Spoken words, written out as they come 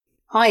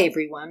Hi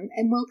everyone,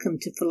 and welcome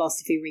to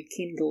Philosophy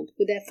Rekindled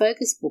with our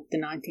focus book, the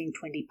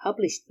 1920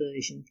 published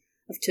version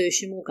of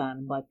Tertium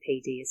Organum by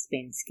P.D.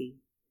 Ouspensky.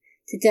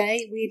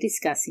 Today we are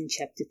discussing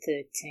Chapter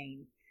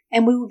 13,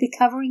 and we will be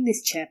covering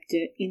this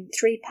chapter in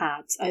 3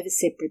 parts over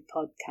separate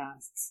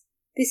podcasts.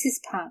 This is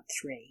Part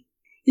 3.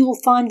 You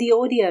will find the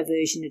audio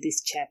version of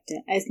this chapter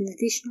as an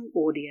additional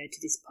audio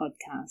to this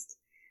podcast,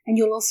 and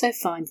you'll also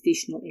find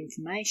additional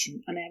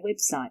information on our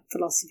website,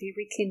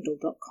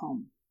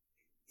 philosophyrekindled.com.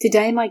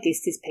 Today my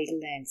guest is Peter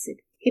Lancet,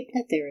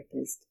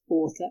 hypnotherapist,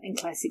 author and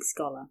classic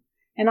scholar,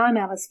 and I'm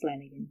Alice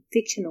Flanagan,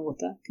 fiction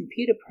author,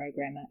 computer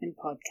programmer and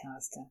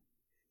podcaster.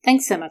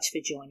 Thanks so much for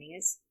joining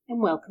us,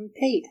 and welcome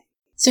Pete.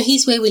 So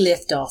here's where we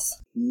left off.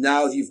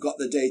 Now you've got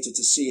the data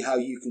to see how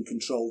you can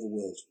control the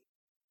world.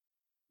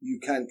 You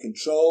can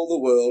control the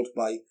world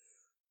by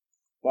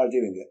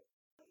doing it.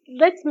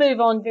 Let's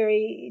move on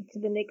to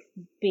the next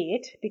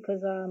bit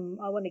because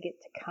I want to get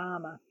to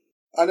karma.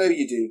 I know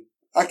you do.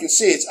 I can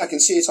see it. I can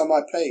see it on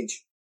my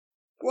page.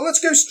 Well, let's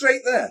go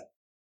straight there.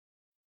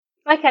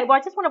 Okay, well,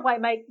 I just want to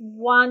make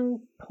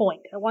one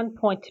point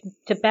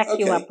to back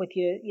you up with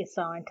your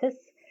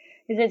scientists.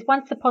 It says,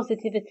 once the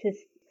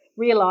positivists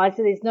realised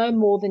that there's no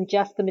more than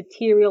just the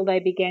material, they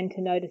began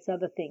to notice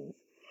other things.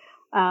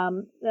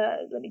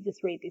 Let me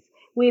just read this.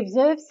 We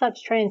observe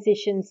such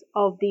transitions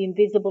of the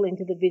invisible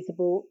into the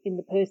visible in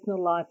the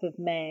personal life of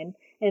man,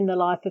 in the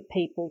life of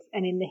peoples,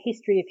 and in the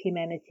history of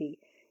humanity.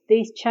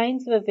 These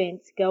chains of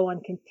events go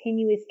on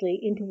continuously,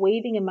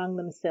 interweaving among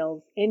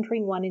themselves,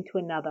 entering one into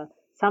another,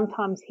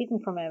 sometimes hidden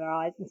from our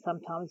eyes and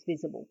sometimes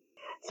visible.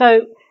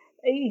 So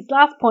his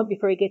last point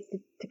before he gets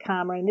to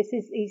karma, and this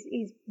is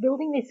he's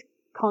building this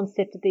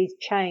concept of these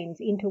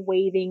chains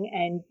interweaving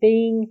and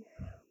being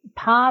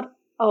part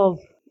of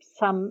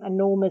some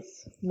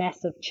enormous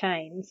massive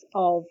chains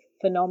of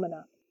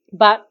phenomena,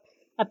 but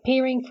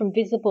appearing from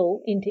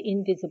visible into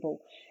invisible.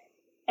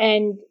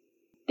 And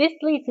this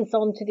leads us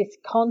on to this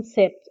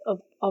concept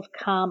of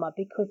karma,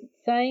 because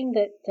it's saying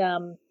that,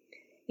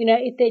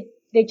 if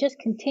they're just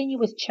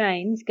continuous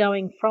chains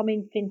going from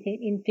infinity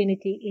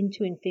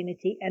into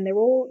infinity, and they're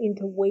all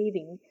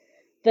interweaving,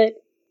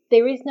 that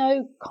there is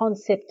no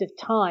concept of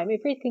time.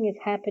 Everything is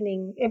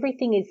happening,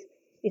 everything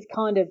is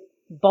kind of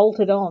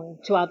bolted on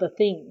to other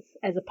things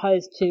as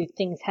opposed to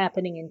things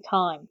happening in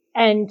time.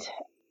 And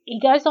he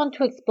goes on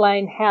to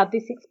explain how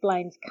this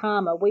explains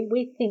karma.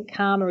 We think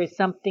karma is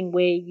something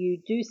where you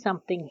do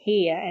something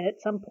here and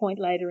at some point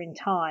later in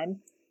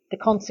time, the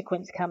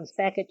consequence comes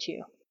back at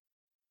you.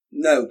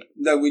 No,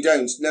 we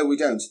don't.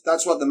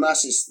 That's what the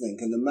masses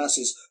think, and the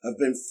masses have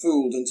been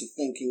fooled into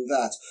thinking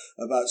that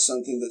about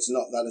something that's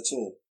not that at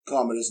all.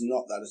 Karma is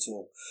not that at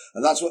all.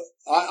 And that's what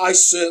I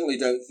certainly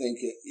don't think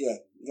it. Yeah,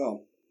 go on.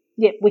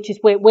 Yeah, which is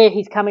where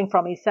he's coming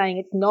from. He's saying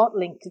it's not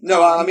linked to time.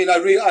 No, I mean, I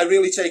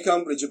really take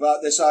umbrage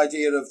about this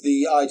idea of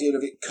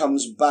it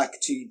comes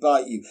back to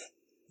bite you.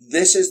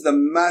 This is the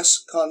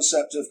mass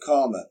concept of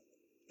karma.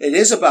 It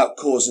is about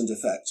cause and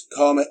effect.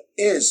 Karma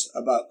is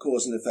about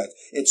cause and effect.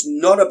 It's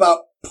not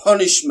about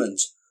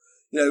punishment.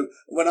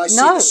 When I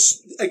see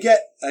this, again,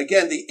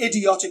 the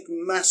idiotic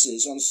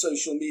masses on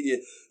social media,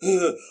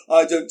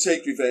 I don't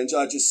take revenge,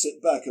 I just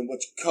sit back and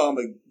watch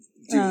karma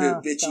do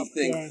her bitchy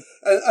thing. Yeah.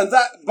 And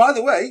that, by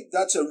the way,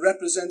 that's a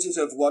representative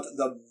of what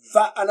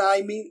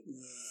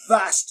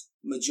vast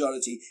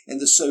majority in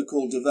the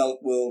so-called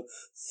developed world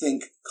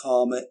think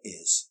karma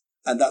is.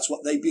 And that's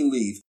what they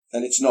believe,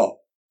 and it's not.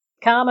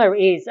 Karma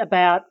is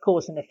about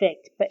cause and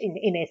effect, but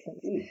in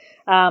essence.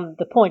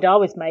 The point I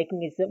was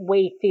making is that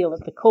we feel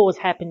that the cause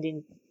happened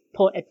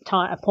at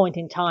a point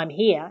in time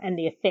here, and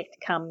the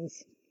effect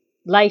comes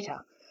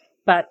later.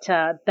 But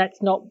that's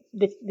not.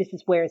 This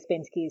is where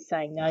Ouspensky is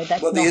saying no.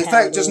 That's well, not the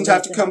effect doesn't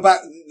have to come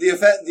back. The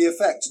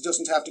effect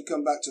doesn't have to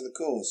come back to the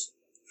cause.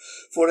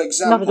 For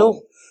example, not at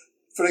all.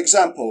 For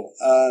example,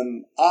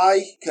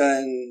 I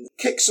can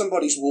kick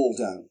somebody's wall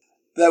down.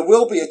 There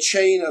will be a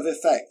chain of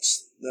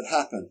effects that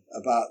happen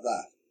about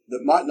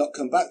that might not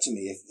come back to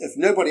me if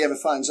nobody ever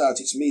finds out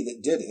it's me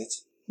that did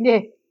it.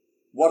 Yeah.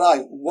 What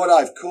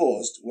I've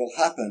caused will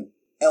happen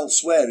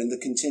elsewhere in the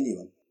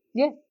continuum.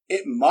 Yeah.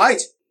 It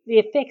might. The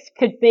effects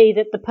could be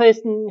that the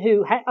person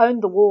who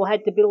owned the wall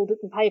had to build it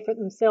and pay for it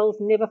themselves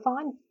and never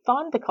find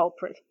the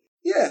culprit.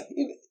 Yeah,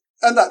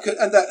 and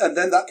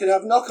then that could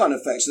have knock-on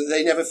effects, that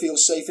they never feel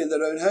safe in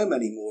their own home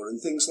anymore and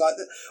things like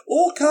that.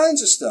 All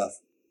kinds of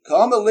stuff.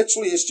 Karma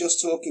literally is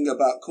just talking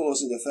about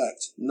cause and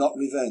effect, not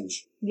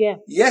revenge. Yeah.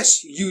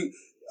 Yes,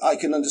 I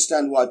can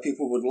understand why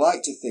people would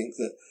like to think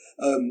that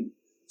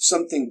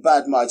something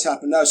bad might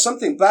happen. Now,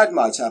 something bad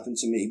might happen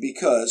to me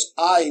because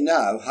I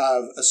now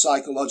have a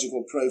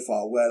psychological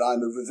profile where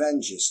I'm a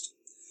revengist.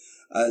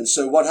 And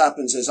so what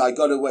happens is I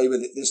got away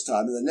with it this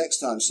time, and the next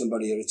time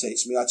somebody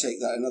irritates me, I take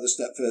that another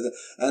step further,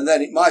 and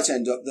then it might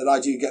end up that I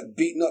do get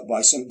beaten up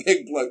by some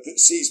big bloke that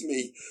sees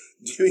me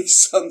doing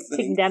something.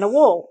 Hitting down a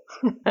wall.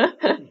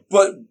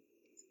 But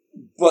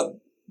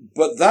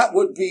that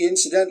would be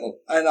incidental.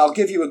 And I'll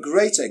give you a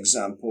great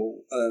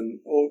example,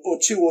 or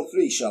 2 or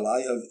 3, shall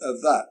I,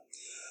 of that.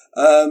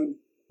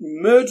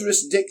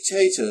 Murderous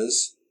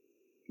dictators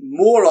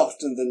more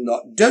often than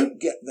not, don't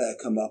get their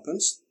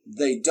comeuppance.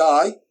 They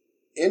die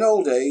in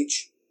old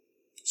age,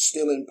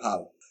 still in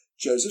power.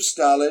 Joseph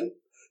Stalin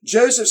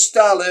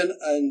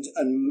and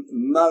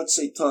Mao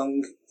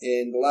Zedong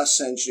in the last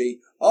century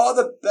are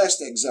the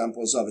best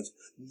examples of it.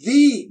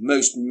 The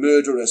most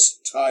murderous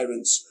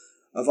tyrants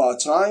of our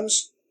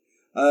times.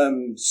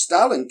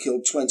 Stalin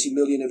killed 20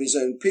 million of his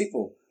own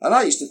people. And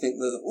I used to think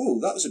that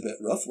was a bit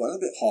rough, a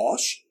bit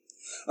harsh.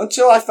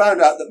 Until I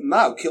found out that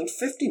Mao killed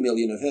 50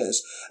 million of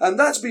his. And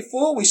that's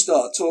before we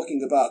start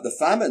talking about the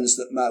famines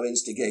that Mao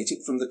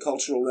instigated from the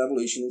Cultural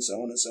Revolution and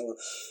so on and so on.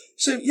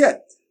 So, yeah.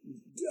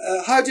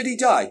 How did he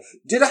die?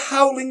 Did a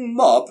howling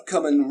mob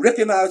come and rip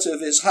him out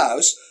of his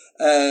house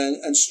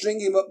and string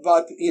him up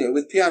by,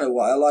 with piano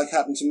wire like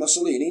happened to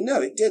Mussolini?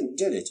 No, it didn't,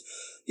 did it?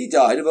 He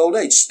died of old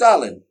age.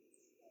 Stalin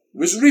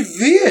was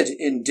revered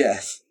in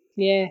death.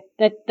 Yeah,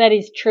 that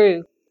is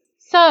true.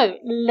 So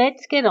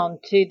let's get on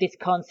to this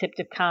concept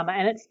of karma,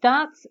 and it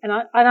starts, and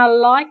I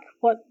like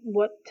what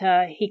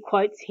he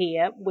quotes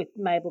here with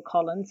Mabel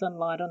Collins on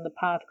Light on the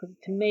Path, because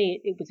to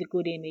me it was a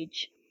good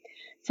image.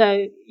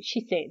 So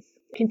she says,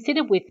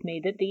 "Consider with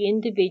me that the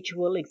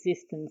individual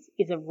existence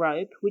is a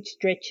rope which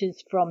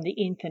stretches from the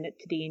infinite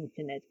to the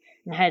infinite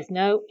and has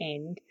no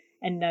end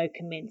and no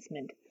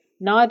commencement.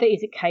 Neither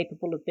is it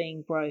capable of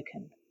being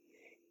broken.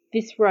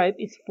 This rope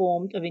is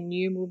formed of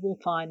innumerable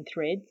fine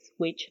threads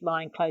which,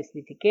 lying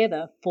closely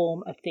together,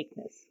 form a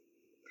thickness."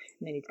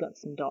 And then he's got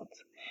some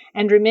dots.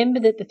 "And remember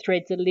that the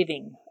threads are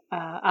living,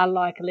 are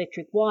like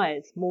electric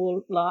wires,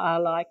 are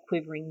like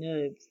quivering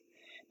nerves.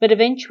 But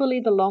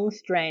eventually the long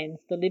strands,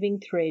 the living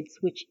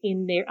threads which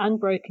in their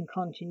unbroken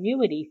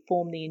continuity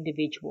form the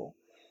individual,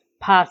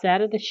 pass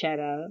out of the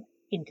shadow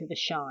into the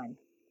shine.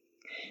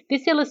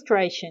 This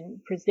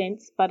illustration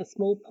presents but a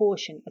small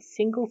portion, a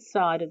single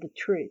side of the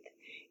truth.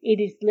 It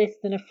is less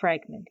than a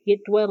fragment,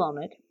 yet dwell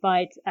on it.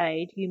 By its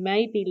aid you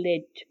may be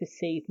led to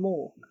perceive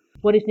more.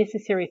 What is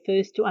necessary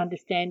first to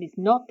understand is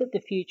not that the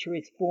future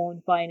is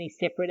formed by any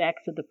separate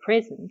acts of the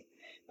present,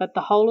 but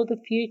the whole of the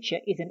future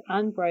is an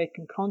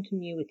unbroken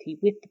continuity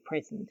with the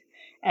present,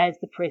 as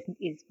the present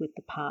is with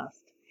the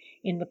past.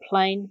 In the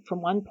plain,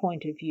 from one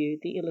point of view,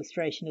 the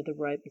illustration of the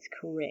rope is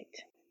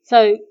correct."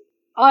 So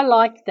I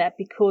liked that,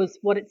 because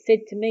what it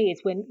said to me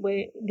is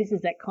this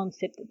is that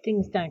concept that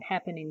things don't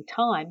happen in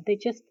time. They're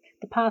just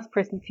the past,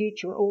 present,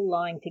 future are all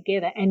lying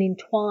together and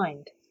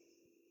entwined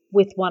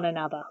with one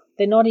another.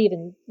 They're not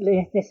even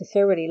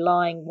necessarily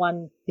lying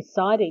one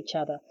beside each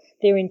other.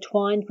 They're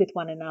entwined with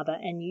one another,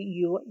 and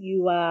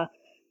you are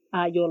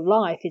your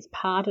life is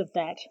part of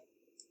that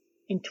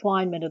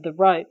entwinement of the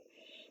rope.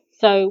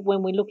 So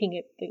when we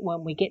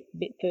get a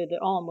bit further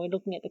on, we're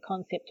looking at the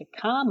concept of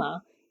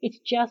karma. It's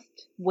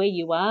just where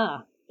you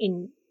are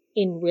in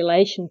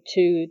relation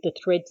to the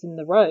threads in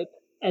the rope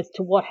as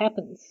to what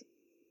happens.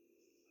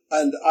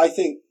 And I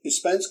think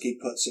Ouspensky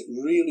puts it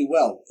really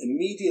well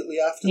immediately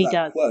after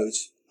that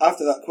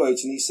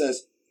quote, and he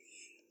says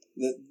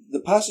that the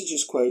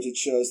passages quoted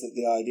shows that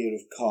the idea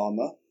of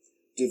karma,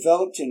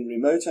 developed in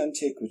remote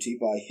antiquity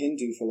by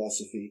Hindu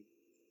philosophy,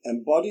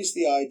 embodies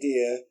the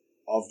idea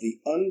of the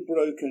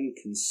unbroken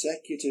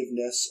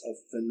consecutiveness of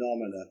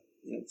phenomena.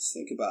 Let's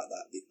think about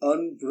that. The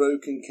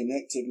unbroken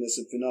connectiveness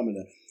of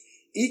phenomena.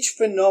 Each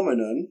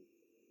phenomenon,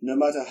 no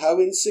matter how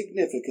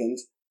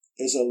insignificant,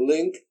 is a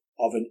link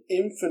of an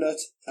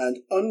infinite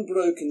and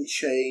unbroken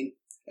chain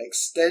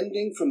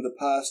extending from the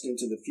past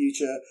into the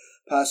future,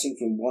 passing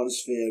from one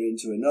sphere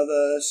into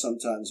another,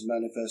 sometimes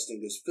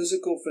manifesting as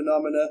physical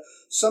phenomena,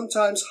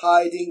 sometimes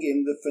hiding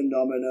in the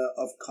phenomena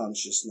of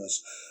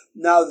consciousness.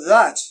 Now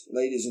that,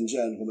 ladies and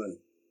gentlemen,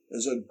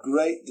 is a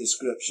great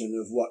description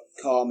of what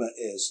karma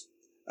is.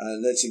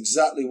 And that's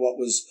exactly what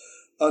was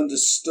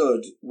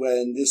understood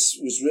when this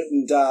was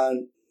written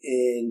down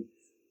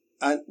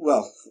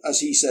as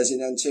he says,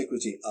 in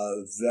antiquity,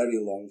 a very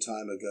long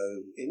time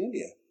ago in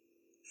India.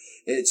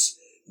 This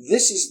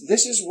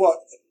is what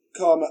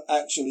karma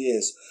actually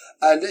is.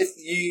 And if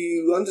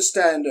you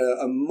understand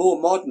a more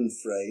modern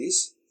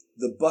phrase,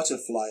 the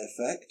butterfly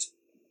effect,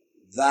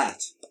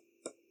 that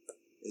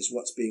is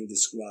what's being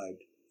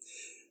described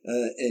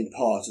in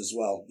part as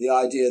well. The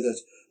idea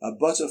that a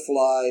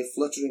butterfly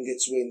fluttering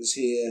its wings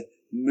here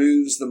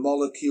moves the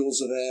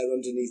molecules of air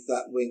underneath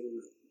that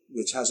wing,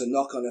 which has a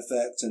knock-on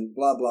effect, and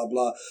blah, blah,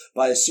 blah.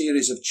 By a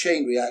series of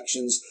chain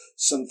reactions,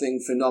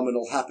 something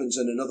phenomenal happens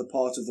in another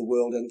part of the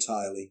world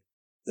entirely.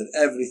 That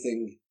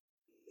everything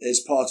is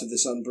part of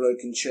this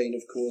unbroken chain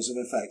of cause and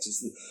effect.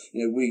 It's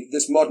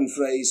this modern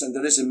phrase, and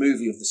there is a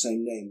movie of the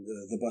same name,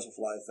 the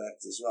butterfly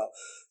effect as well.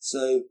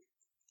 So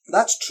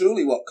that's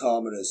truly what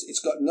karma is. It's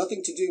got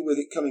nothing to do with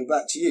it coming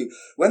back to you.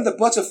 When the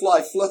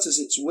butterfly flutters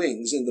its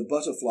wings in the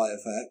butterfly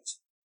effect,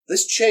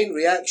 this chain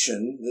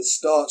reaction that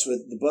starts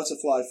with the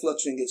butterfly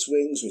fluttering its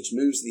wings, which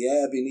moves the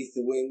air beneath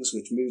the wings,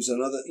 which moves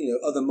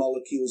other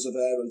molecules of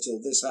air until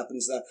this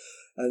happens, that,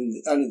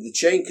 and the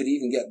chain could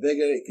even get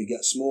bigger, it could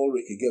get smaller,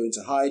 it could go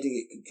into hiding,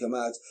 it could come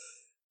out.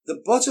 The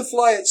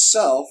butterfly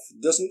itself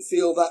doesn't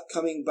feel that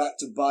coming back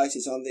to bite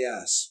it on the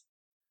ass.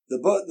 The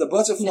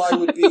butterfly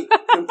would be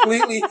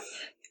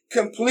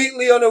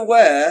completely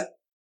unaware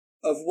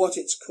of what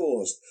it's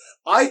caused.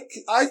 I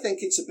think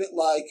it's a bit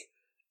like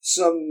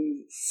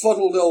some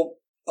fuddled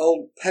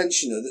old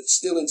pensioner that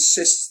still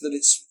insists that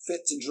it's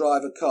fit to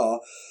drive a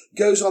car,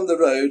 goes on the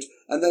road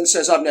and then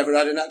says, I've never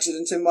had an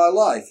accident in my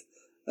life.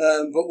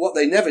 But what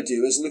they never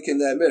do is look in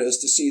their mirrors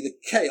to see the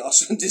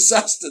chaos and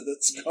disaster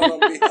that's gone on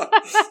behind,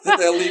 that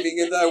they're leaving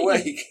in their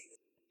wake.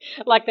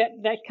 Like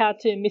that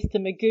cartoon, Mr.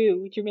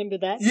 Magoo. Would you remember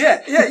that?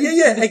 Yeah.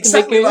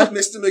 Exactly Magoo. Like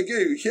Mr.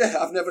 Magoo. Yeah,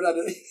 I've never had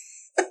it.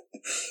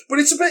 But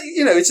it's a bit,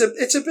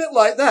 it's a bit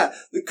like that.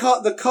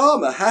 The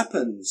karma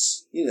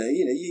happens,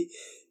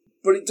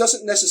 but it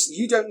doesn't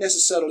you don't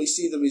necessarily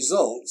see the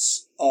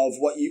results of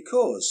what you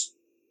cause.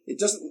 It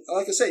doesn't,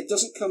 like I say, it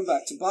doesn't come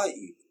back to bite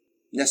you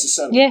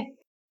necessarily. Yeah.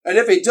 And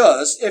if it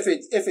does,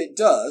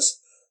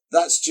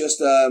 that's just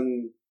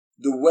the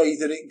way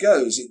that it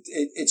goes.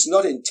 It's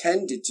not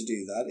intended to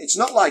do that. It's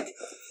not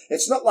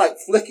like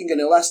flicking an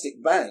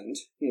elastic band,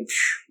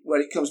 where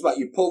it comes back.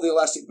 You pull the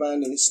elastic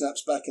band and it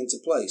snaps back into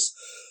place.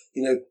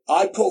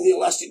 I pull the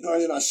elastic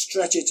band and I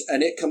stretch it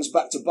and it comes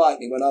back to bite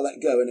me when I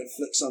let go and it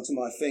flicks onto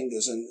my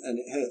fingers and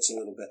it hurts a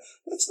little bit.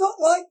 It's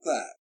not like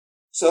that.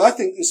 So I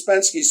think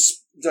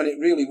Ouspensky's done it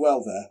really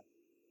well there.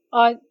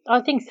 I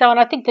think so,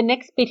 and I think the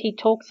next bit he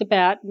talks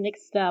about,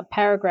 next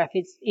paragraph,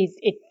 is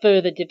it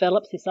further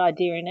develops this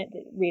idea in it.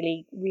 It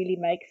really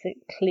makes it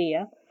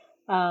clear.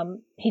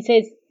 He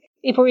says,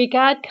 if we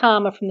regard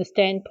karma from the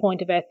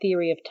standpoint of our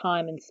theory of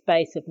time and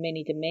space of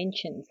many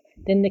dimensions,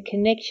 then the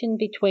connection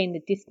between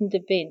the distant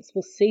events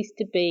will cease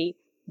to be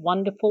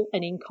wonderful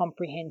and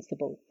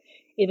incomprehensible.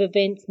 If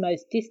events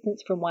most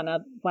distant from one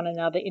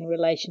another in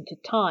relation to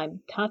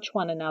time touch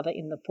one another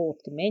in the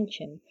fourth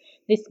dimension,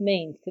 this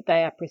means that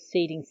they are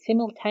proceeding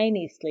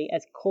simultaneously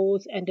as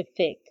cause and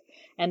effect,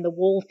 and the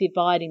walls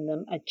dividing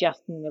them are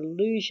just an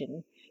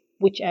illusion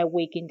which our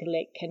weak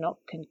intellect cannot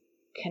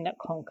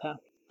conquer.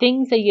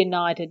 Things are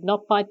united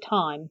not by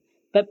time,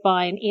 but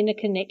by an inner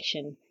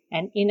connection,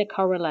 an inner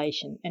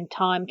correlation, and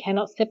time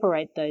cannot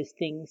separate those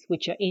things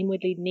which are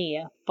inwardly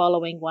near,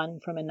 following one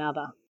from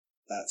another.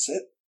 That's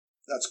it.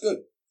 That's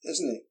good,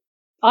 isn't it?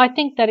 I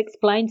think that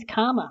explains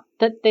karma,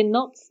 that they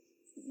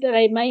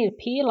may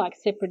appear like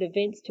separate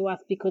events to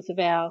us because of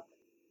our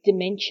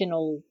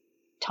dimensional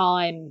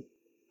time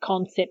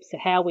concepts of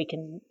how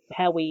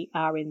we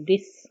are in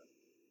this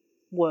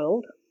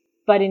world,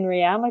 but in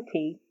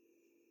reality,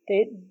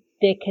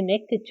 they're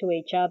connected to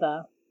each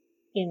other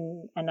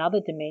in another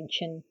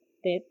dimension.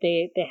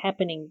 They're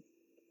happening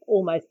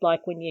almost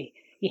like when you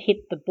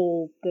hit the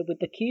ball with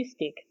the cue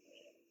stick.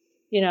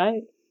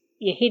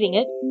 You're hitting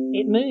it,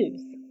 it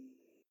moves.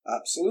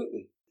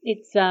 Absolutely.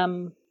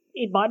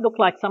 It might look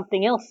like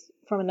something else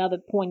from another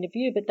point of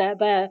view, but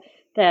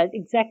they're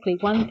exactly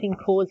one thing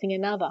causing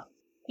another.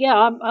 Yeah.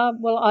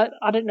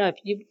 I don't know if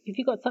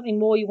you got something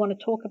more you want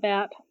to talk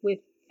about with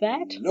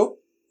that. Nope.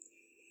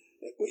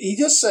 He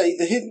does say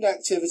the hidden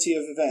activity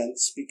of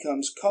events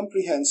becomes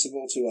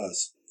comprehensible to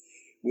us.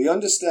 We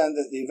understand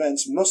that the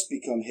events must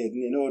become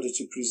hidden in order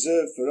to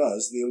preserve for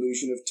us the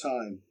illusion of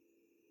time.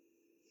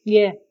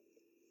 Yeah.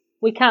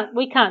 We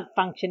can't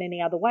function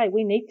any other way.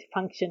 We need to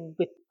function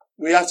with.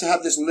 We have to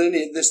have this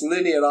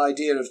linear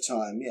idea of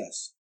time.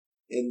 Yes.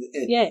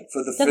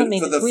 Doesn't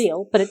mean it's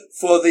real, but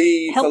it's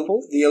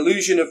helpful. For the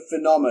illusion of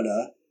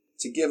phenomena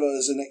to give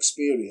us an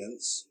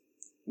experience,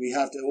 we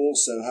have to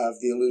also have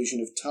the illusion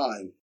of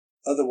time.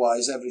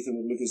 Otherwise, everything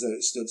would look as though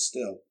it stood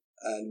still,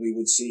 and we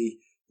would see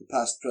the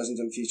past, present,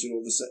 and future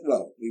all the same.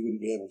 Well, we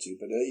wouldn't be able to,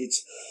 but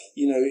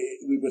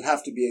we would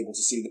have to be able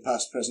to see the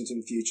past, present,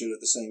 and future at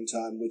the same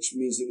time, which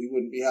means that we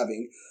wouldn't be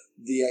having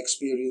the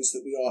experience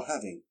that we are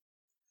having.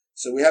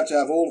 So we have to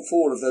have all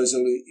four of those.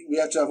 We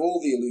have to have all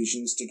the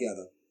illusions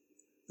together: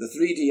 the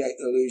 3D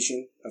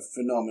illusion of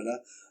phenomena,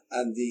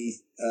 and the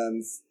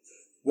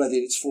whether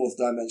it's fourth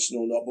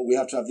dimensional or not. But we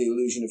have to have the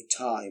illusion of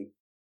time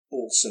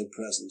also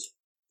present.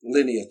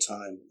 Linear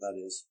time, that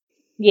is.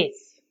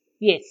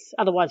 Yes.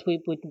 Otherwise,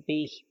 we wouldn't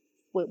be.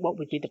 What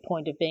would be the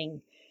point of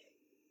being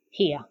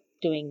here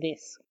doing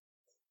this?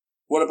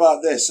 What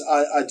about this?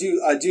 I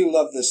do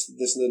love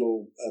this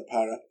little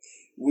para.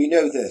 We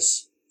know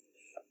this.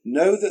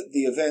 Know that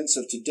the events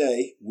of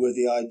today were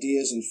the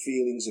ideas and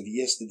feelings of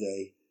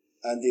yesterday,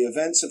 and the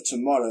events of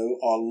tomorrow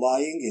are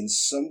lying in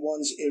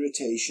someone's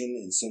irritation,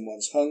 in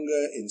someone's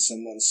hunger, in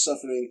someone's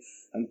suffering,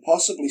 and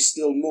possibly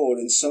still more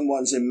in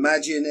someone's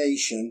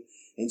imagination,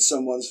 in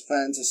someone's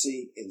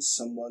fantasy, in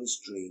someone's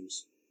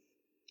dreams.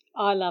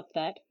 I love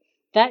that.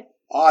 That's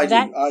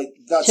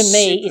to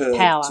me is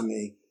power. To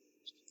me.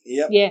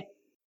 Yep. Yeah.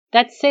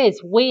 That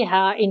says we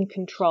are in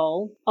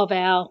control of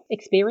our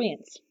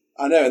experience.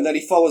 I know, and then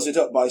he follows it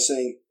up by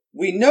saying,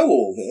 we know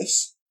all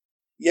this,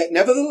 yet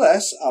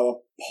nevertheless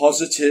our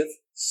positive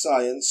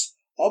science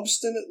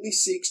obstinately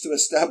seeks to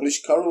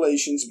establish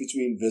correlations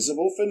between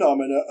visible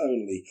phenomena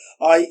only,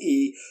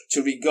 i.e.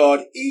 to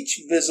regard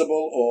each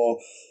visible or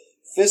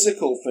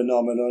physical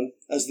phenomenon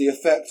as the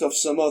effect of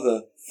some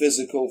other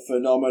physical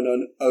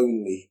phenomenon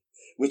only,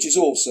 which is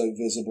also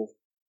visible.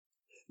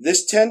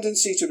 This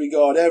tendency to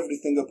regard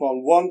everything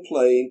upon one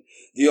plane,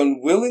 the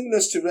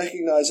unwillingness to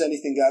recognize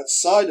anything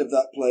outside of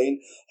that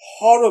plane,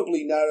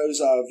 horribly narrows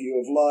our view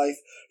of life,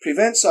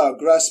 prevents our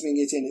grasping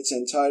it in its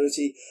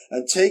entirety,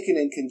 and taken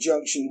in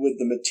conjunction with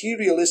the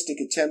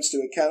materialistic attempts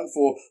to account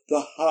for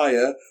the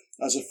higher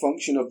as a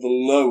function of the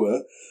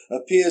lower,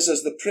 appears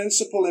as the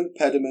principal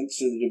impediment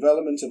to the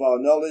development of our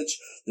knowledge,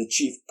 the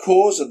chief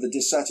cause of the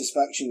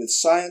dissatisfaction with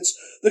science,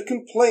 the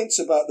complaints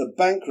about the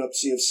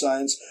bankruptcy of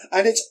science,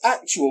 and its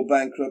actual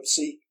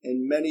bankruptcy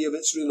in many of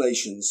its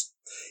relations.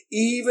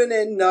 Even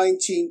in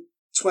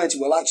 1920,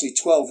 well actually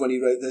 12 when he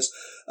wrote this,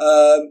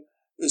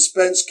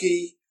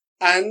 Ouspensky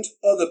and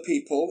other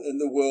people in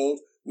the world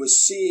were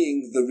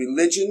seeing the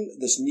religion,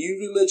 this new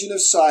religion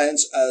of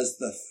science, as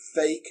the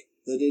fake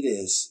that it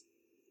is.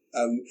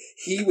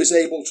 He was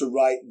able to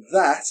write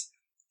that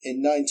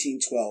in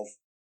 1912.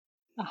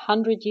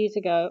 100 years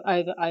ago,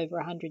 over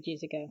 100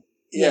 years ago.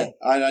 Yeah.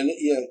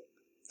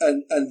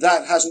 And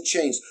that hasn't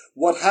changed.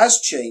 What has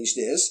changed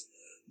is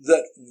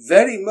that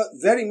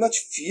very much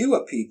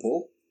fewer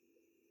people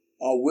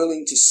are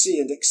willing to see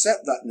and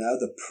accept that now.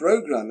 The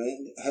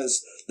programming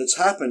that's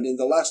happened in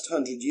the last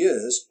 100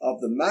 years of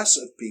the mass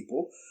of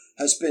people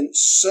has been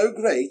so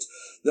great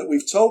that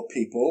we've told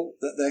people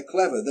that they're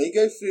clever. They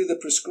go through the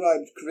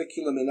prescribed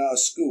curriculum in our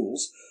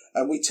schools,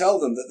 and we tell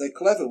them that they're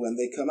clever when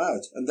they come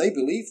out. And they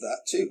believe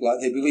that too, like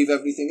they believe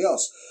everything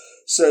else.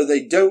 So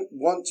they don't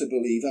want to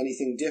believe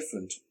anything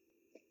different.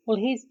 Well,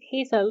 here's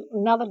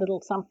another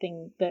little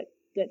something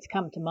that's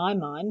come to my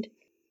mind.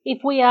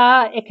 If we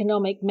are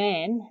economic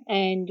man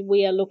and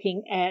we are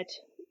looking at,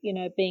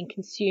 being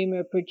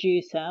consumer,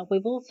 producer,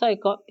 we've also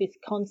got this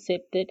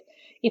concept that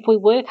if we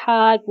work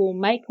hard, we'll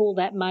make all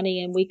that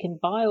money and we can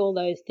buy all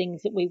those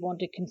things that we want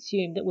to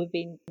consume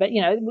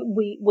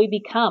we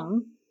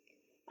become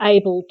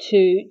able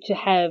to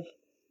have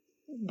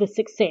the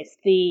success,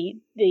 the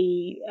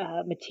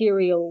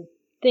material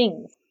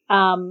things.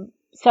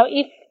 So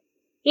if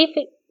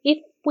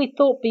we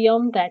thought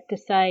beyond that to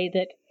say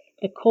that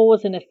the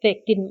cause and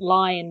effect didn't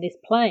lie in this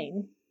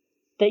plane,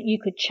 that you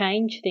could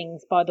change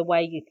things by the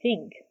way you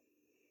think,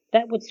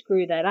 that would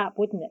screw that up,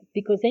 wouldn't it?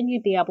 Because then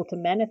you'd be able to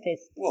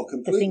manifest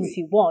the things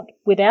you want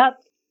without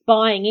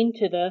buying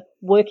into the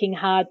working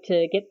hard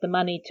to get the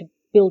money to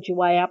build your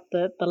way up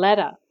the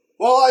ladder.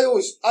 Well, I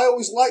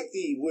always like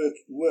the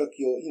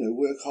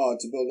work hard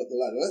to build up the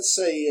ladder. Let's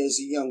say as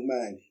a young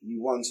man,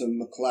 you want a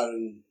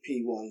McLaren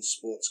P1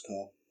 sports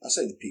car. I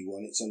say the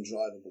P1, it's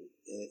undrivable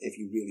if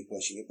you're really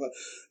pushing it. But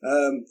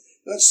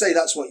let's say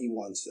that's what you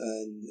want,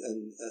 and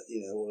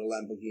or a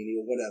Lamborghini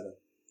or whatever.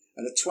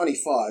 And at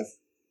 25,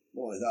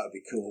 boy, that would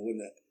be cool,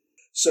 wouldn't it?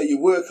 So you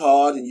work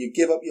hard and you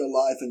give up your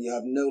life and you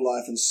have no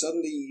life, and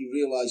suddenly you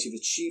realise you've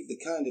achieved the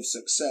kind of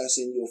success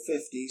in your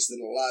 50s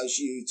that allows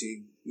you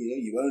to,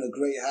 you own a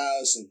great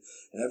house and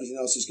everything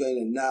else is going,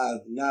 and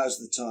now's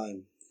the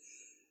time.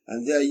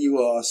 And there you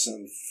are,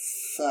 some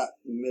fat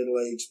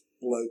middle-aged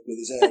bloke with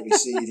his hair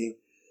receding,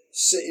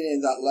 sitting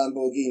in that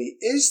Lamborghini.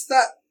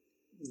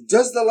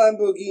 Does the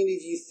Lamborghini,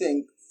 do you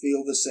think,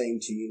 feel the same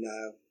to you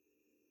now?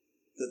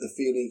 That the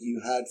feeling you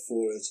had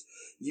for it?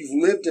 You've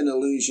lived an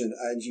illusion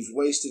and you've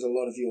wasted a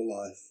lot of your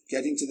life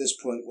getting to this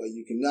point where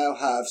you can now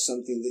have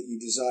something that you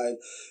desired.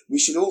 We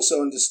should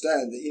also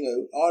understand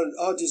that,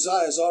 our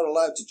desires are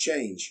allowed to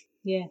change.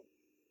 Yeah,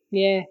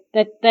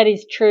 that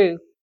is true.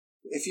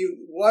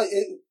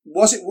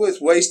 Was it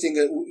worth wasting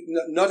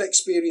not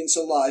experience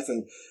a life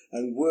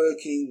and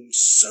working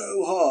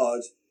so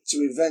hard to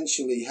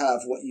eventually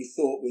have what you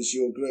thought was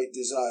your great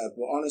desire?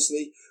 But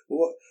honestly,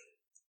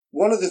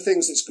 one of the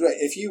things that's great,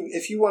 if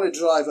you want to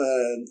drive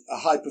a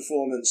high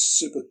performance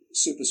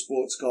super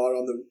sports car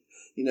on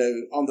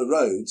the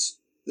roads,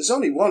 there's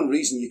only one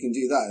reason you can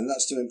do that, and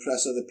that's to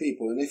impress other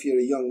people. And if you're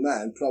a young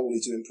man, probably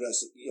to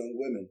impress young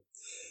women.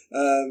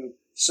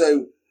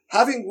 So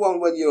having one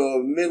when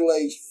you're a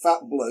middle-aged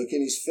fat bloke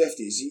in his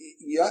 50s,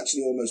 you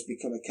actually almost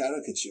become a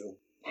caricature.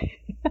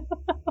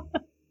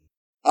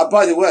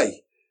 By the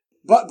way,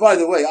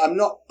 I'm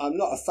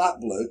not a fat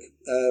bloke,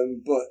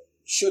 but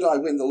should I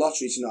win the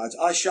lottery tonight,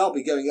 I shall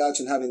be going out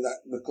and having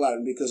that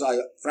McLaren because I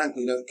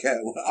frankly don't care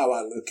how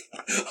I look.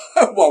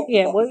 I won't.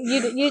 Yeah, well,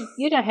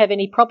 you don't have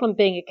any problem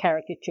being a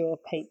caricature,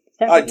 Pete.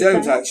 I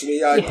don't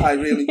actually. I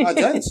really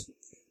don't.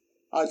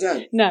 I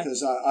don't. No.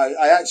 Because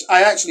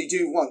I actually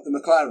do want the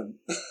McLaren.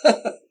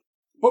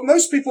 But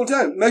most people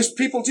don't. Most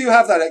people do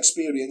have that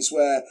experience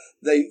where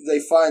they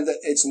find that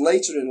it's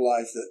later in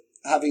life that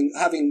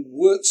having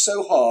worked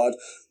so hard,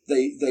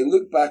 they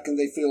look back and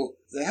they feel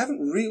they haven't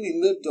really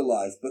lived a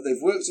life, but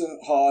they've worked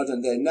hard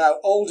and they're now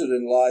older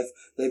in life.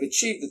 They've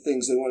achieved the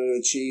things they wanted to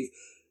achieve,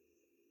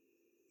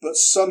 but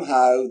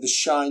somehow the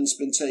shine's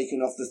been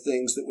taken off the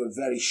things that were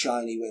very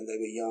shiny when they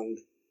were young,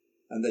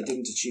 and they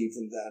didn't achieve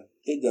them then.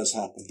 It does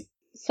happen.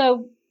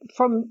 So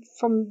from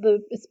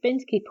the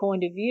Ouspensky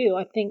point of view,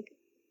 I think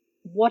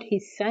what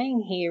he's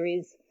saying here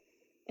is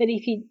that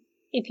if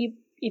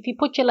you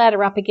put your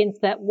ladder up against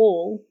that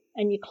wall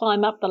and you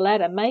climb up the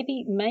ladder,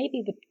 maybe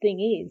the thing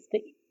is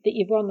that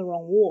you're on the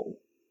wrong wall.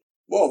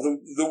 Well,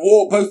 the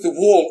wall, both the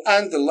wall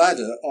and the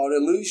ladder are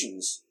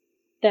illusions.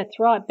 That's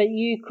right, but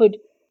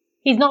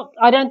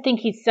I don't think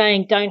he's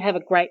saying don't have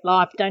a great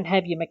life, don't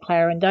have your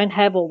McLaren, don't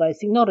have all those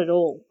things, not at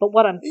all. But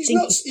what he's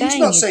not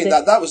saying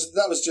that. That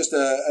was just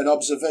an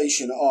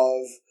observation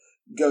of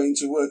going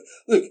to work.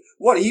 Look,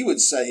 what he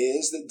would say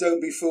is that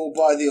don't be fooled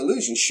by the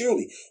illusion.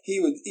 Surely he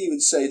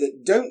would say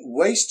that don't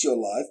waste your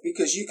life,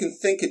 because you can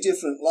think a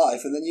different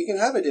life and then you can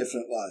have a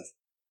different life.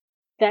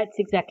 That's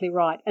exactly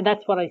right. And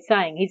that's what he's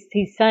saying.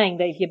 He's saying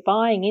that if you're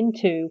buying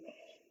into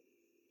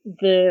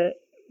the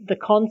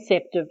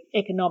concept of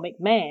economic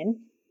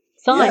man,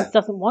 science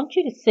doesn't want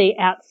you to see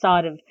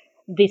outside of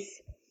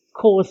this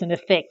cause and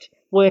effect,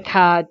 work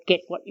hard,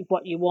 get what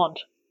you want,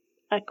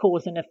 a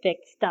cause and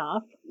effect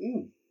stuff.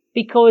 Mm.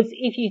 Because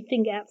if you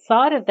think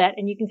outside of that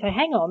and you can say,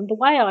 hang on, the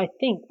way I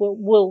think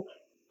will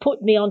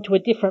put me onto a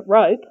different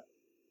rope,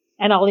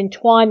 and I'll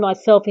entwine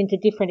myself into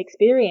different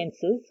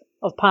experiences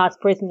of past,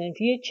 present and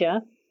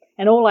future,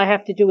 and all I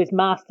have to do is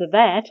master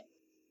that,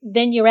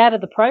 then you're out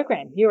of the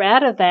program. You're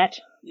out of that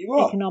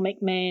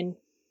economic man.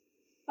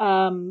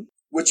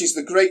 Which is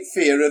the great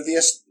fear of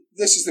this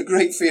is the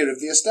great fear of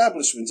the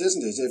establishment,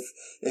 isn't it?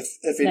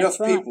 If enough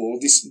people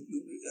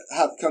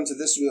have come to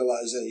this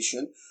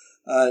realization,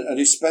 and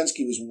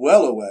Ouspensky was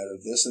well aware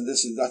of this, and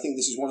I think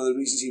this is one of the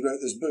reasons he wrote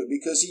this book,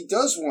 because he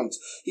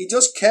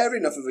does care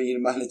enough of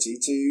humanity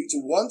to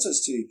want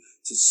us to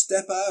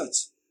step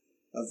out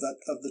of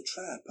the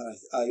trap.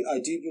 I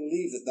do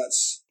believe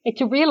that's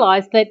to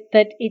realise that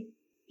it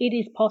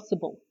is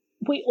possible.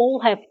 We all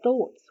have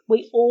thoughts.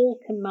 We all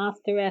can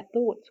master our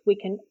thoughts. We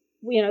can,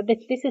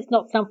 this is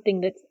not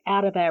something that's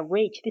out of our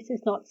reach. This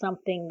is not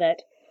something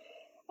that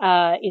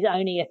is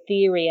only a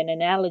theory, an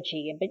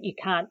analogy, but you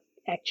can't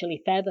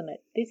actually fathom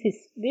it. This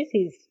is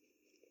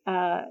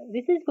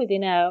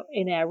within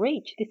our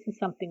reach. This is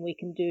something we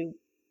can do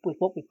with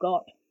what we've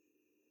got.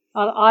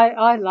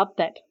 I love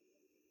that.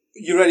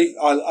 You're ready,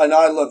 and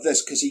I love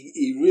this because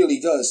he really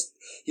does.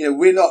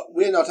 We're not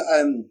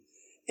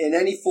in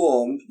any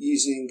form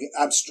using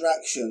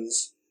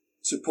abstractions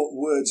to put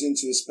words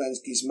into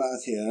Ouspensky's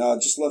mouth here, and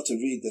I'd just love to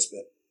read this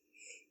bit.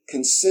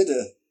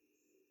 Consider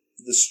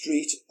the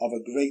street of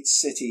a great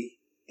city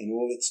in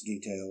all its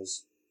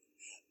details.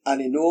 An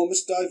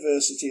enormous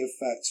diversity of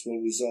facts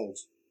will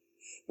result.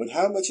 But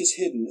how much is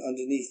hidden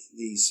underneath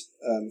these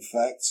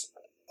facts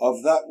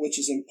of that which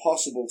is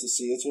impossible to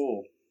see at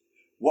all?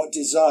 What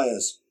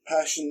desires,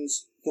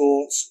 passions,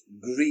 thoughts,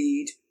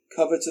 greed,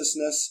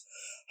 covetousness,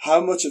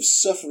 how much of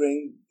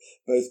suffering,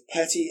 both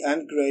petty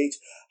and great,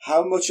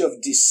 how much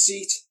of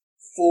deceit,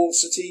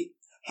 falsity,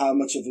 how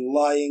much of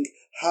lying,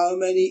 how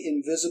many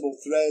invisible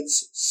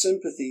threads,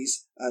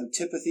 sympathies,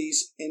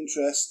 antipathies,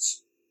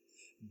 interests,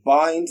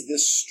 bind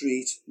this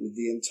street with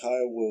the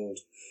entire world,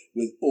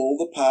 with all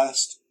the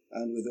past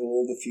and with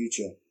all the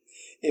future.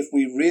 If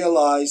we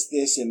realize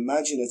this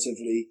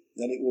imaginatively,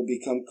 then it will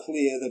become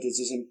clear that it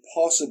is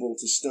impossible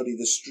to study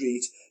the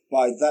street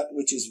by that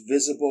which is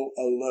visible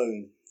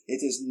alone.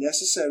 It is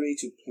necessary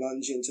to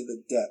plunge into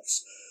the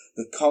depths.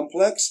 The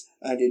complex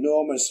and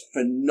enormous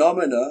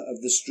phenomena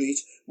of the street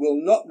will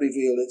not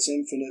reveal its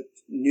infinite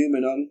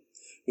noumenon,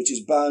 which is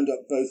bound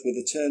up both with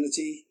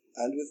eternity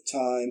and with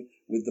time,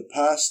 with the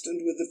past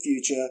and with the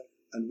future,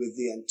 and with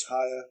the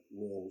entire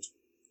world.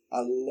 I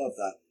love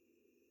that.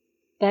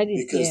 That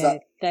is, because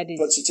that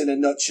puts it in a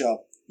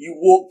nutshell. You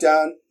walk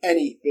down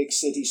any big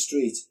city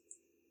street,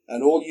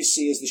 and all you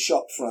see is the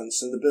shop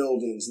fronts and the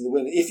buildings and the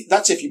windows.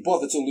 If you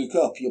bother to look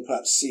up, you'll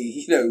perhaps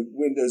see,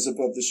 windows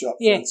above the shop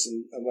fronts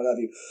and what have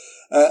you.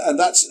 And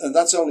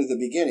that's only the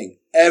beginning.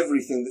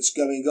 Everything that's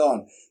going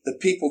on, the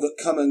people that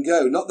come and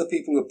go, not the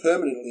people who are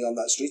permanently on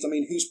that street. I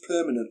mean, who's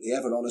permanently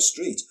ever on a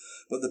street?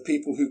 But the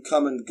people who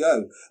come and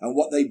go, and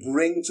what they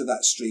bring to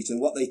that street, and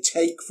what they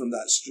take from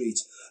that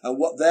street, and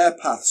what their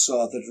paths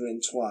are that are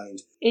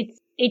entwined.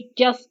 It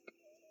just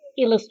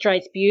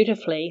illustrates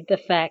beautifully the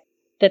fact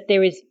that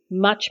there is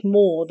much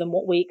more than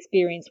what we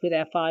experience with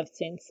our five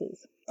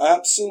senses.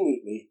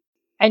 Absolutely.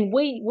 And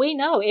we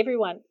know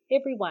everyone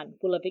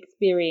will have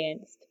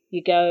experienced,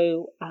 you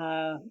go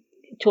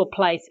to a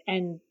place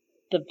and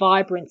the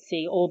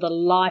vibrancy or the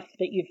life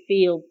that you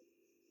feel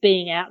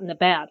being out and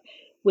about,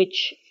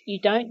 which you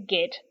don't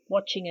get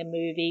watching a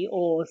movie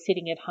or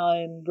sitting at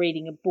home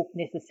reading a book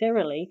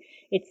necessarily.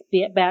 It's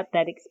about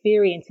that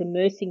experience,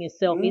 immersing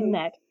yourself in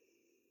that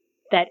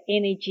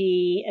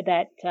energy,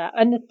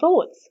 and the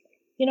thoughts.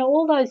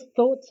 All those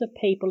thoughts of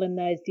people and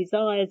those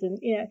desires, and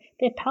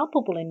they're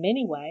palpable in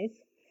many ways.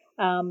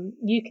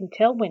 You can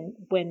tell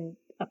when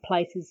a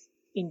place is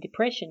in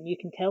depression. You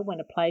can tell when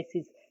a place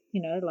is,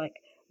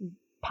 like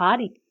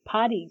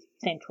party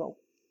central,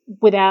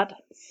 without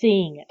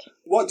seeing it.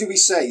 What do we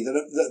say?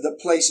 That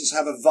places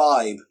have a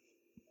vibe.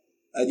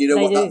 And you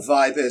know what that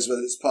vibe is,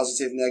 whether it's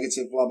positive,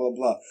 negative, blah, blah,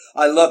 blah.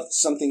 I love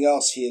something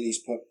else here he's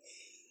put.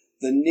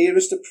 The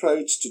nearest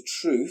approach to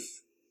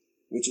truth,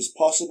 which is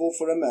possible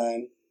for a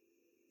man,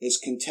 is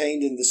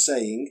contained in the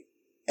saying,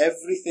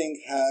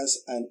 everything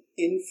has an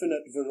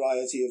infinite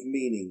variety of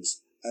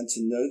meanings, and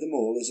to know them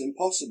all is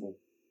impossible.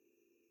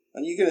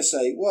 And you're going to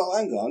say, well,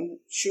 hang on,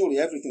 surely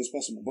everything's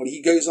possible. But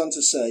he goes on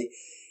to say,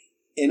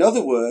 in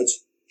other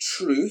words,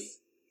 truth,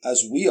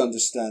 as we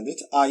understand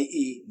it,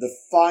 i.e. the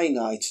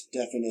finite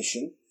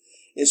definition,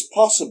 is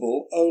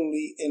possible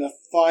only in a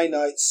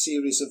finite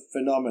series of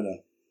phenomena.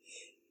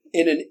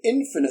 In an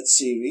infinite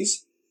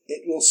series,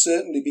 it will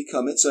certainly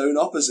become its own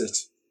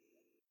opposite.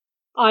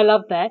 I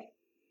love that.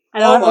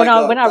 And when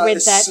I read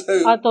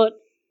that, I thought,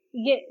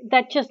 yeah,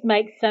 that just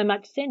makes so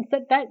much sense.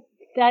 That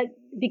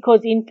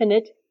because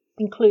infinite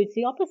includes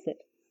the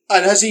opposite.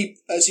 And as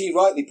he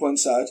rightly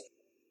points out,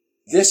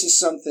 this is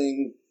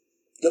something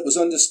that was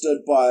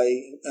understood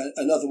by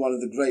another one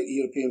of the great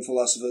European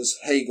philosophers,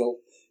 Hegel,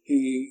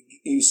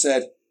 who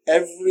said,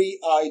 every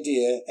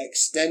idea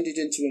extended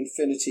into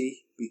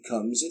infinity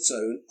becomes its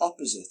own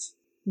opposite.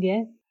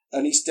 Yeah.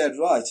 And he's dead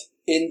right.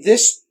 In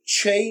this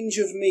change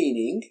of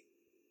meaning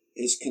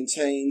is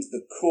contained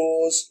the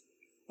cause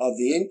of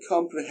the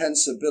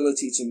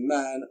incomprehensibility to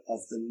man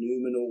of the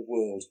noumenal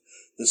world.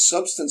 The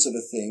substance of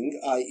a thing,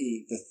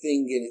 i.e. the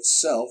thing in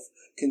itself,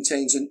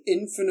 contains an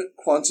infinite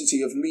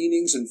quantity of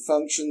meanings and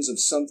functions of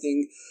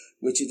something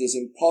which it is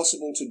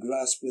impossible to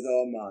grasp with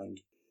our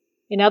mind.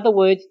 In other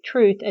words,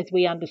 truth as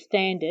we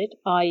understand it,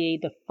 i.e.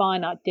 the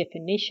finite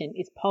definition,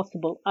 is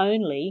possible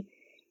only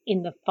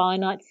in the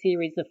finite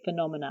series of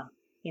phenomena.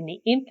 In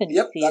the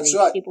infinite series,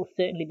 right. It will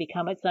certainly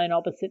become its own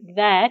opposite.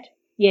 I'm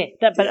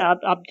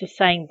just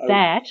saying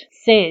that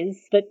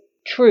says that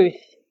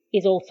truth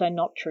is also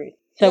not truth.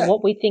 So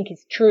what we think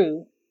is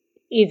true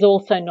is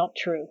also not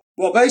true.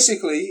 Well,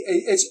 basically,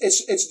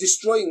 it's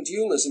destroying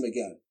dualism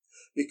again,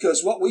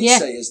 because what we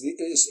say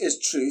is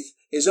truth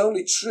is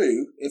only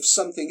true if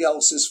something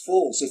else is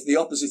false, if the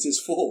opposite is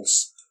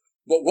false.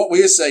 But what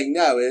we are saying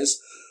now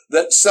is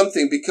that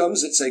something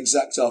becomes its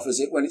exact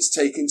opposite when it's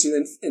taken to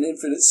an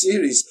infinite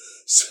series.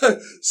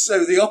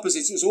 So the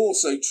opposite is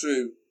also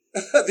true.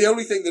 The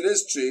only thing that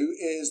is true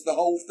is the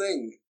whole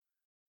thing.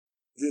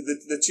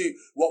 The two,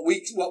 what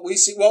we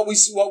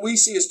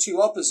see as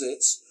two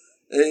opposites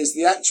is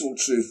the actual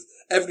truth.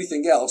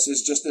 Everything else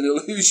is just an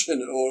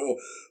illusion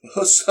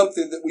or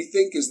something that we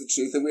think is the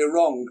truth and we're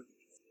wrong.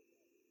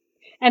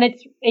 And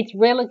it's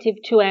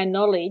relative to our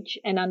knowledge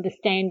and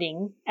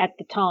understanding at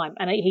the time.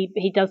 And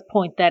he does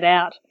point that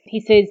out.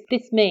 He says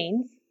this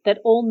means that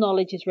all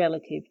knowledge is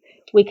relative.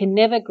 We can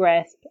never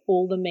grasp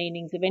all the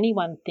meanings of any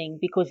one thing,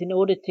 because in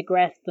order to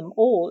grasp them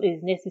all, it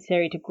is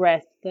necessary to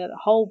grasp the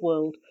whole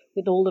world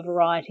with all the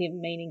variety of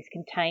meanings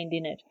contained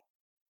in it.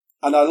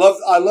 And I love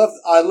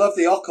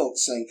the occult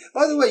saying.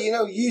 By the way,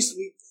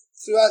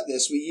 throughout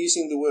this, we're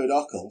using the word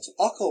occult.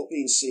 Occult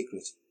means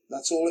secret.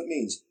 That's all it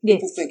means. Yes.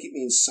 People think it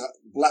means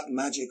black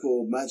magic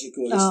or this,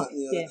 that, and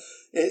the other.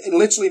 It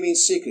literally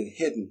means secret,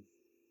 hidden,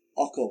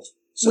 occult.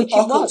 So Which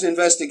occult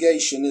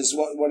investigation is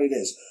what it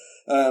is.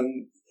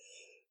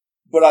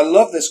 But I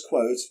love this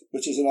quote,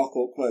 which is an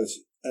occult quote.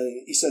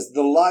 He says,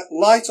 the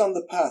light on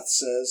the path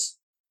says,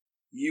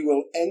 you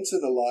will enter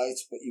the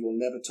light, but you will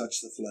never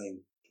touch the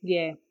flame.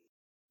 Yeah.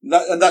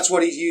 And that's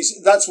what he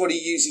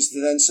uses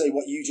to then say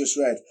what you just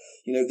read.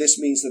 This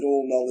means that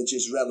all knowledge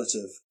is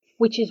relative.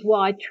 Which is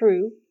why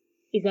true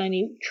is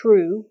only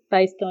true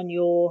based on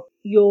your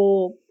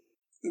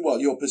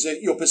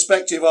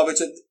perspective of it.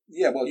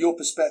 Your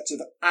perspective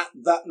at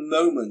that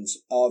moment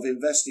of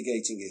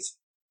investigating it.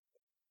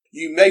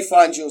 You may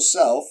find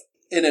yourself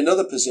in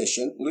another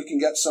position,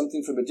 looking at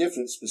something from a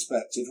different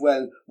perspective,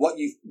 when what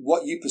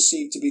you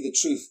perceived to be the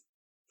truth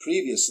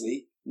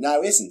previously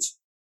now isn't.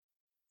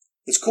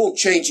 It's called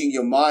changing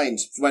your mind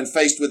when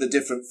faced with a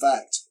different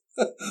fact.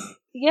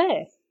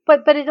 Yeah,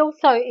 but it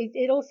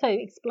also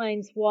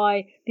explains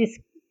why this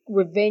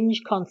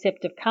revenge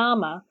concept of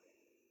karma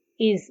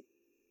is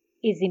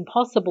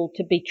impossible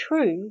to be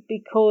true,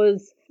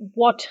 because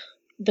what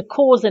the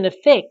cause and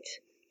effect,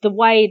 the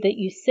way that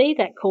you see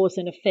that cause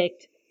and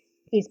effect,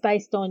 is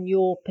based on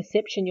your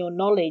perception, your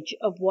knowledge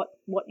of what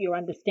your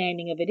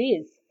understanding of it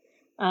is.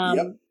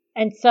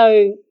 And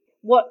so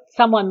what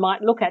someone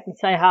might look at and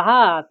say,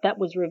 ha, that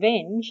was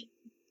revenge.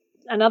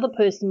 Another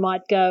person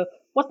might go,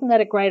 wasn't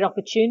that a great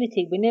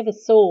opportunity? We never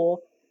saw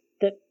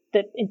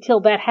that until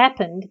that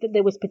happened, that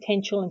there was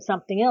potential in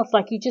something else.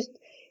 Like you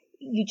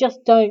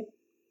just don't,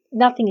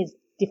 nothing is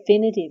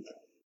definitive.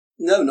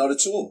 No, not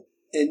at all.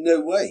 In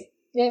no way.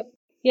 Yep.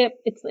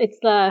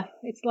 It's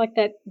like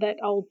that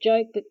old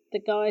joke that the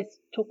guy's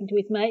talking to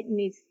his mate and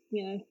he's,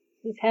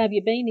 says, how have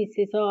you been? He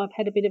says, oh, I've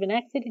had a bit of an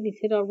accident. He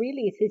said, oh,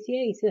 really? He says,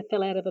 yeah. He said, I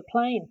fell out of a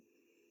plane.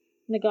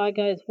 And the guy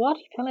goes, what?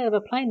 You fell out of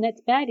a plane?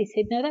 That's bad. He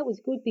said, no, that was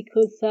good,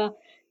 because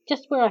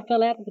just where I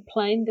fell out of the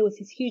plane, there was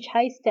this huge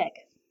haystack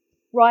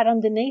right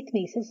underneath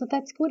me. He says, well,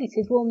 that's good. He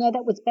says, well, no,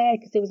 that was bad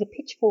because there was a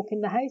pitchfork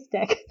in the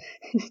haystack.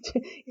 He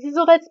says,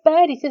 oh, that's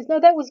bad. He says, no,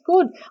 that was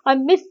good. I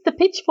missed the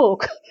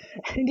pitchfork.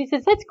 And he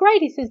says, that's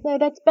great. He says, no,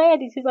 that's bad.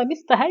 He says, I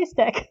missed the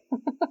haystack.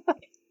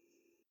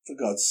 For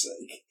God's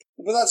sake.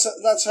 But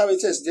that's how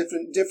it is.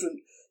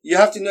 Different. You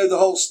have to know the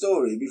whole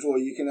story before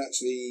you can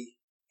actually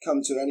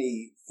come to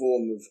any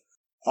form of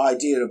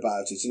idea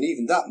about it. And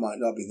even that might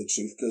not be the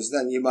truth, because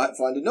then you might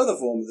find another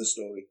form of the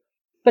story.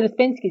 But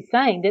Ouspensky's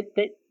saying that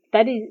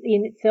that is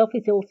in itself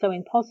is also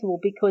impossible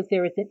because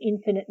there is an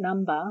infinite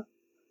number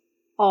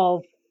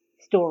of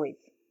stories.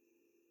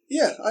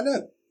 Yeah, I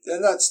know.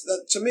 And that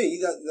to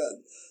me, that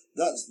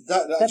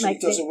actually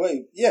does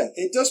away. Yeah,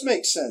 it does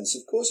make sense.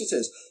 Of course it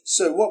is.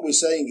 So what we're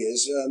saying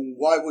is,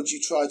 why would you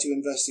try to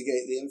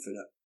investigate the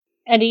infinite?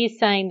 And he is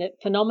saying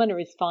that phenomena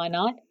is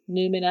finite,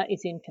 noumena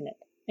is infinite.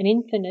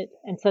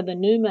 And so the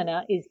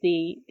noumena is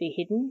the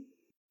hidden.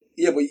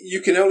 Yeah, but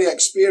you can only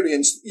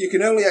experience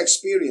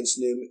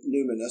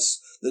numinous.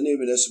 The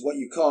numinous. What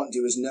you can't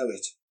do is know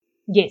it.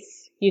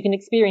 Yes, you can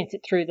experience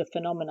it through the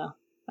phenomena.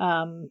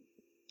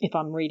 If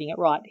I'm reading it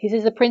right. He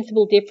says the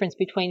principal difference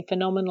between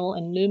phenomenal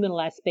and noumenal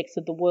aspects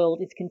of the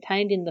world is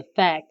contained in the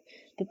fact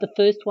that the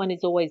first one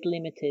is always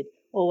limited,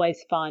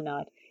 always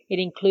finite. It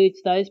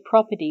includes those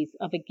properties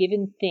of a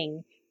given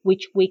thing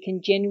which we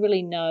can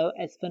generally know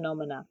as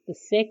phenomena. The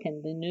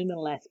second, the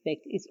noumenal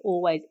aspect, is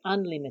always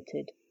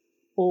unlimited,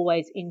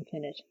 always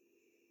infinite.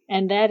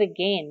 And that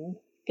again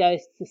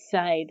goes to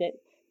say that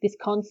this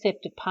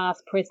concept of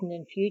past, present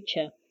and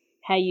future,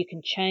 how you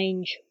can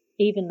change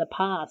even the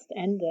past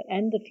and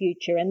the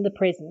future and the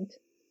present,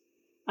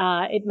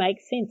 it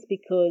makes sense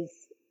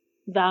because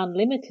the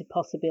unlimited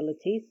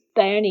possibilities,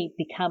 they only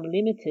become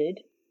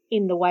limited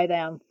in the way they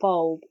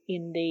unfold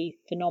in the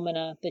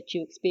phenomena that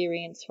you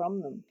experience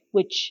from them,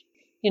 which,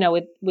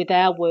 with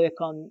our work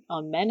on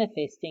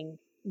manifesting,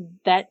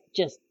 that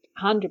just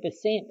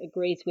 100%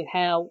 agrees with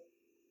how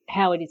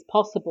it is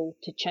possible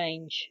to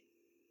change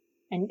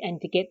and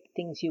to get the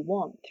things you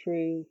want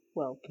through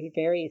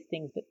various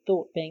things, but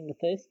thought being the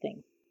first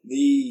thing.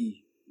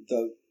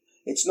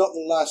 It's not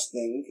the last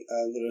thing.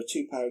 There are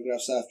two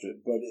paragraphs after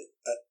it, but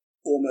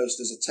almost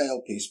as a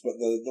tailpiece. But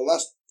the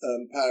last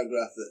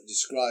paragraph that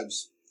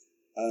describes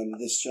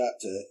this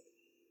chapter,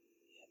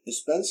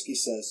 Ouspensky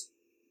says,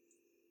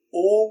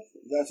 "All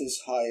that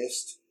is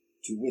highest,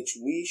 to which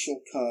we shall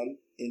come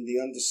in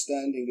the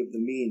understanding of the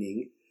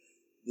meaning,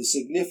 the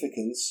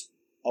significance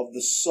of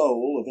the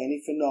soul of any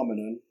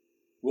phenomenon,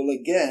 will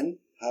again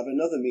have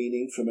another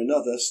meaning from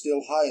another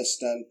still higher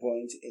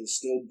standpoint in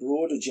still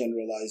broader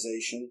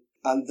generalization,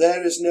 and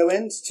there is no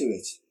end to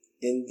it.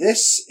 In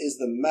this is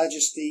the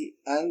majesty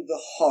and the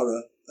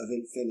horror of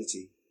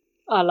infinity."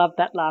 I love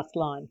that last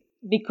line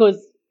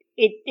because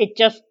it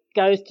just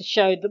goes to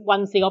show that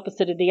one's the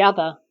opposite of the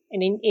other,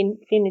 and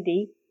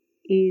infinity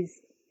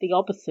is the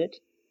opposite,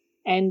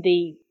 and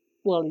it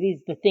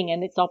is the thing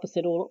and its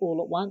opposite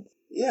all at once.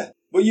 Yeah,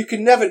 but you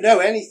can never know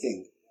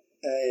anything.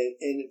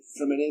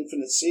 From an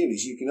infinite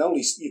series, you can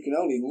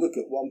only look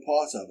at one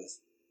part of it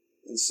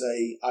and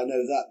say, I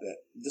know that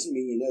bit. It doesn't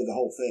mean you know the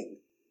whole thing.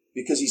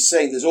 Because he's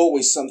saying there's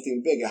always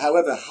something bigger.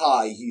 However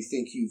high you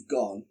think you've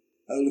gone,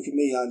 oh, look at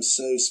me, I'm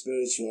so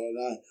spiritual,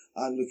 and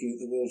I'm looking at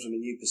the world from a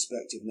new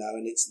perspective now,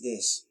 and it's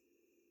this.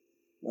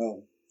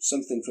 Well,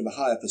 something from a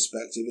higher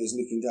perspective is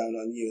looking down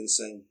on you and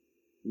saying,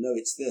 no,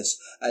 it's this.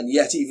 And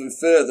yet even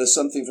further,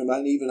 something from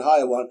an even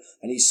higher one,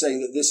 and he's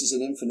saying that this is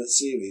an infinite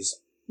series.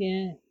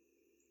 Yeah.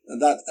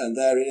 And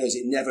there it is.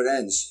 It never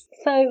ends.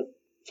 So,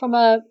 from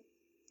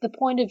the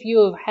point of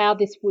view of how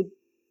this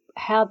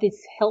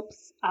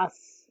helps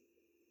us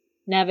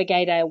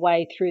navigate our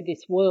way through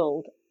this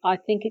world, I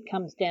think it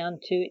comes down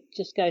to, it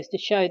just goes to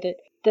show that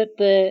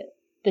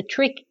the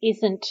trick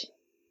isn't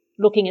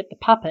looking at the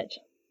puppet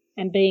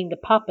and being the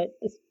puppet.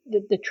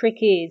 The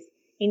trick is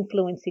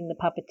influencing the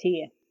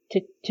puppeteer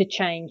to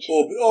change,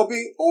 or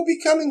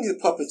becoming the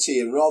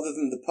puppeteer rather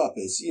than the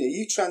puppet.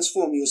 You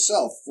transform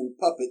yourself from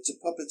puppet to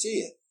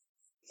puppeteer.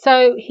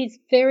 So his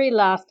very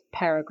last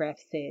paragraph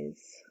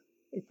says,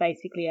 it's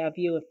basically our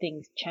view of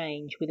things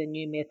change with a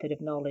new method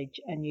of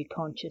knowledge, a new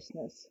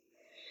consciousness.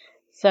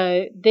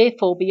 So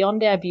therefore,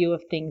 beyond our view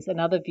of things,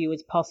 another view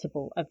is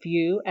possible, a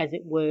view, as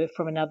it were,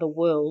 from another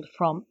world,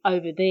 from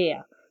over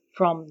there,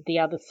 from the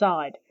other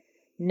side.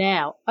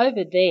 Now,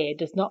 over there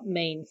does not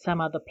mean some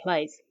other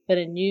place, but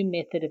a new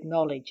method of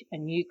knowledge, a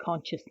new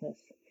consciousness.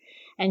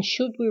 And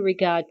should we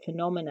regard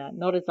phenomena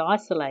not as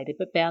isolated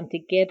but bound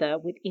together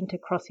with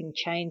intercrossing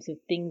chains of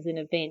things and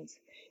events,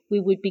 we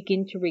would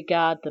begin to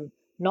regard them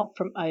not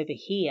from over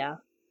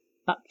here,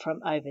 but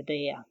from over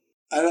there.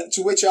 And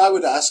to which I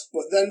would ask,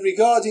 but then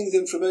regarding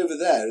them from over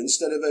there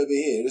instead of over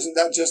here, isn't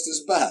that just as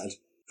bad?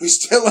 We're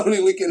still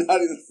only looking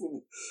at it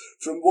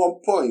from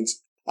one point.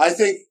 I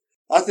think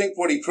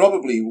what he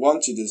probably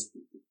wanted us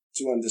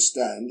to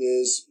understand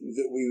is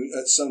that we,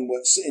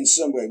 in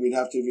some way, we'd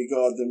have to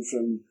regard them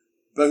from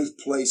both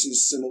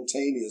places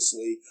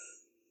simultaneously,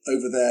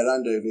 over there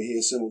and over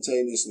here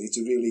simultaneously,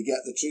 to really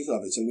get the truth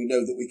of it. And we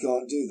know that we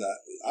can't do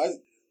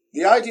that.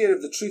 The idea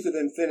of the truth of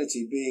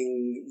infinity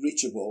being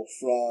reachable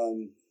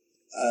from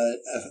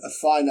a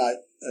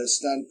finite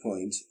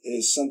standpoint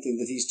is something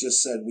that he's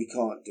just said we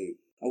can't do.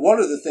 And one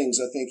of the things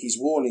I think he's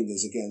warning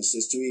us against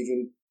is to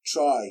even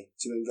try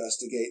to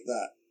investigate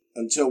that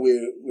until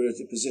we're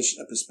at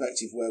a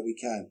perspective where we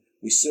can.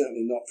 We're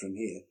certainly not from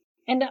here.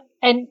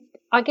 And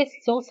I guess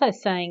he's also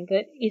saying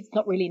that it's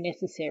not really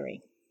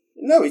necessary.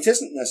 No, it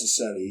isn't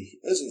necessary,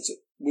 is it?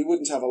 We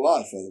wouldn't have a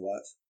life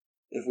otherwise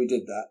if we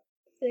did that.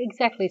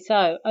 Exactly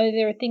so.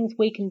 There are things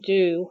we can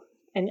do,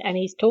 and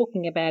he's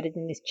talking about it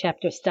in this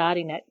chapter,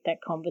 starting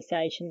that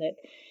conversation that,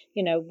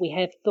 we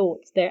have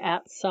thoughts, they're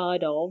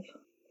outside of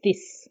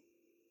this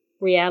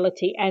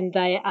reality, and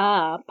they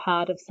are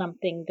part of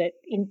something that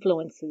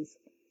influences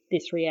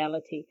this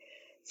reality.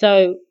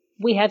 So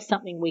we have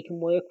something we can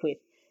work with.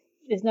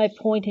 There's no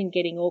point in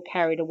getting all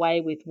carried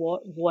away with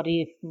what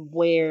if, and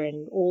where,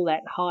 and all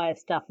that higher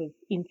stuff of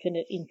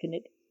infinite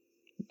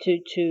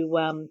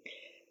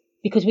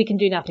because we can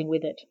do nothing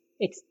with it.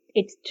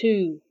 It's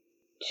too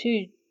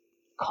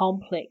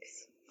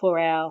complex for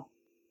our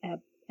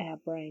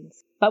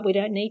brains, but we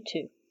don't need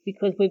to,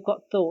 because we've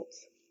got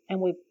thoughts and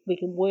we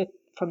can work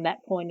from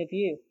that point of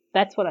view.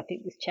 That's what I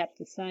think this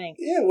chapter's saying.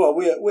 Yeah, well,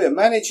 we're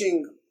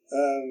managing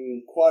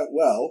quite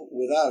well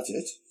without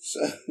it.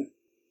 So.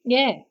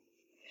 Yeah,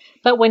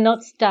 but we're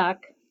not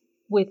stuck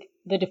with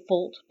the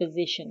default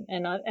position,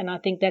 and I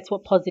think that's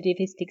what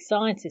positivistic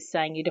science is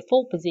saying. Your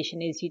default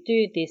position is you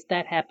do this,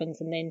 that happens,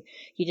 and then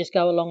you just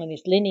go along in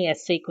this linear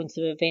sequence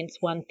of events,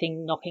 one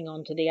thing knocking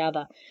onto the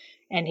other.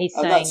 And he's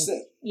saying,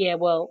 yeah,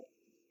 well,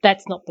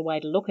 that's not the way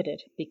to look at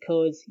it,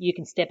 because you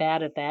can step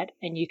out of that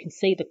and you can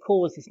see the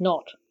cause is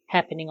not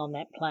happening on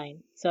that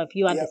plane. So if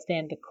you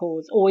understand the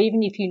cause, or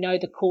even if you know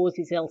the cause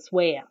is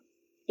elsewhere,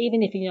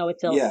 even if you know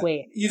it's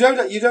elsewhere. You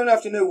don't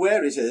have to know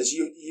where it is.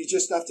 You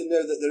just have to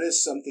know that there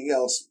is something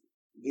else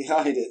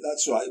behind it.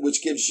 That's right,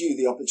 which gives you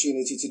the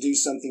opportunity to do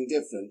something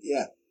different.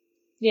 Yeah.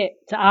 Yeah,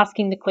 to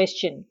asking the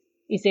question,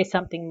 is there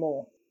something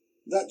more?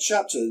 That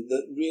chapter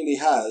that really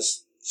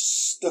has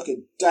stuck a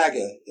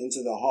dagger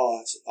into the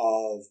heart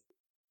of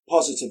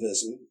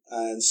positivism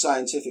and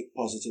scientific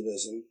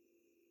positivism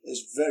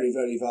is very,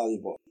 very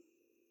valuable.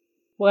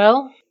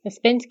 Well,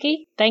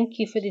 Ouspensky, thank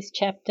you for this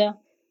chapter.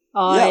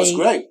 Yeah, it was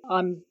great.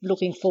 I'm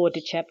looking forward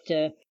to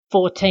chapter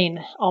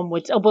 14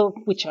 onwards.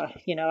 Which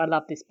I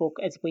love this book,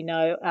 as we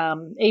know.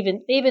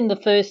 Even the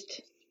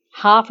first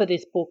half of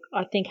this book,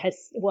 I think had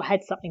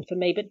something for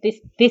me. But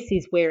this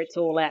is where it's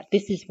all at.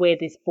 This is where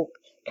this book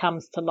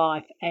comes to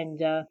life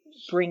and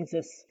brings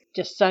us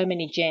just so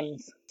many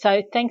gems.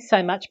 So thanks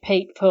so much,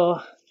 Pete,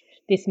 for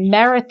this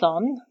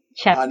marathon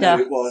chapter. I know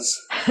it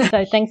was.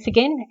 So thanks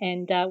again,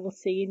 and we'll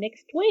see you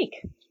next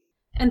week.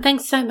 And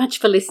thanks so much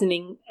for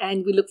listening,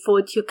 and we look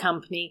forward to your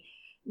company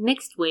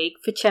next week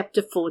for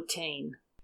Chapter 14.